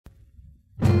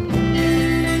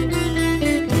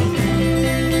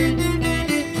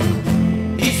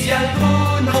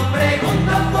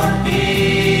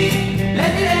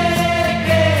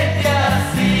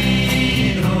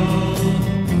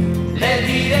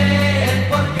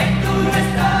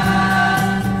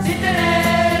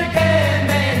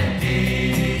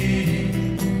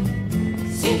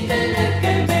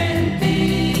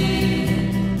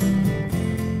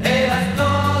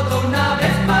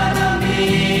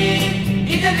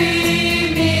di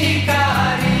mi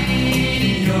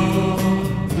cariño,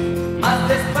 mas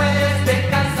después te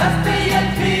cansaste y al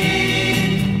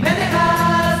fin me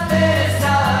dejaste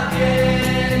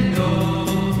sabiendo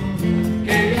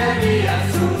que me haría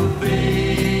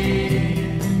sufrir.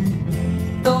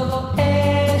 Todo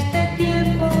este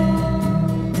tiempo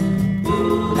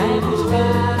la he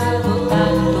buscado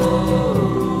tanto,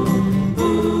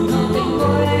 no tengo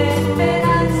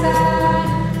esperanza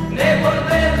De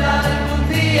volverla algún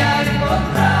día a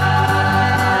encontrar.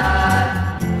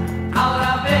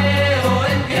 Ahora veo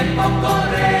el tiempo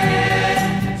correr,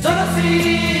 solo si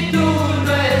tú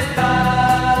no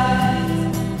estás.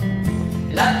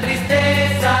 La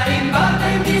tristeza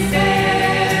invade mi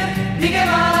ser, ¿y qué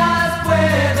más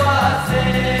puedo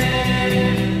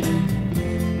hacer?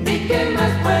 ¿Y qué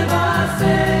más puedo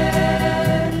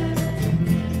hacer?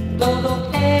 todo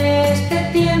este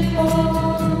tiempo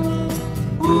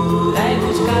la he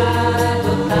buscado